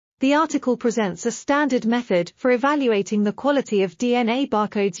The article presents a standard method for evaluating the quality of DNA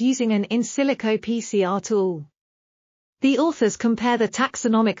barcodes using an in silico PCR tool. The authors compare the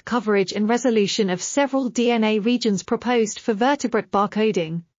taxonomic coverage and resolution of several DNA regions proposed for vertebrate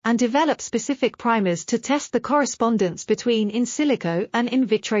barcoding, and develop specific primers to test the correspondence between in silico and in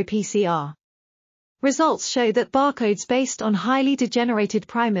vitro PCR. Results show that barcodes based on highly degenerated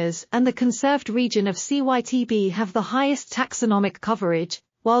primers and the conserved region of CYTB have the highest taxonomic coverage,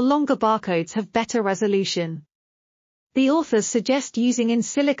 while longer barcodes have better resolution. The authors suggest using in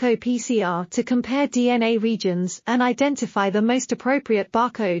silico PCR to compare DNA regions and identify the most appropriate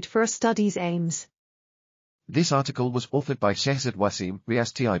barcode for a study's aims. This article was authored by Shehzad, Wasim,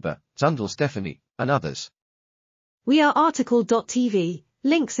 Riaz, Tiayyba, Zundel, Stéphanie, and others. We are RTCLTV,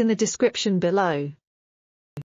 links in the description below.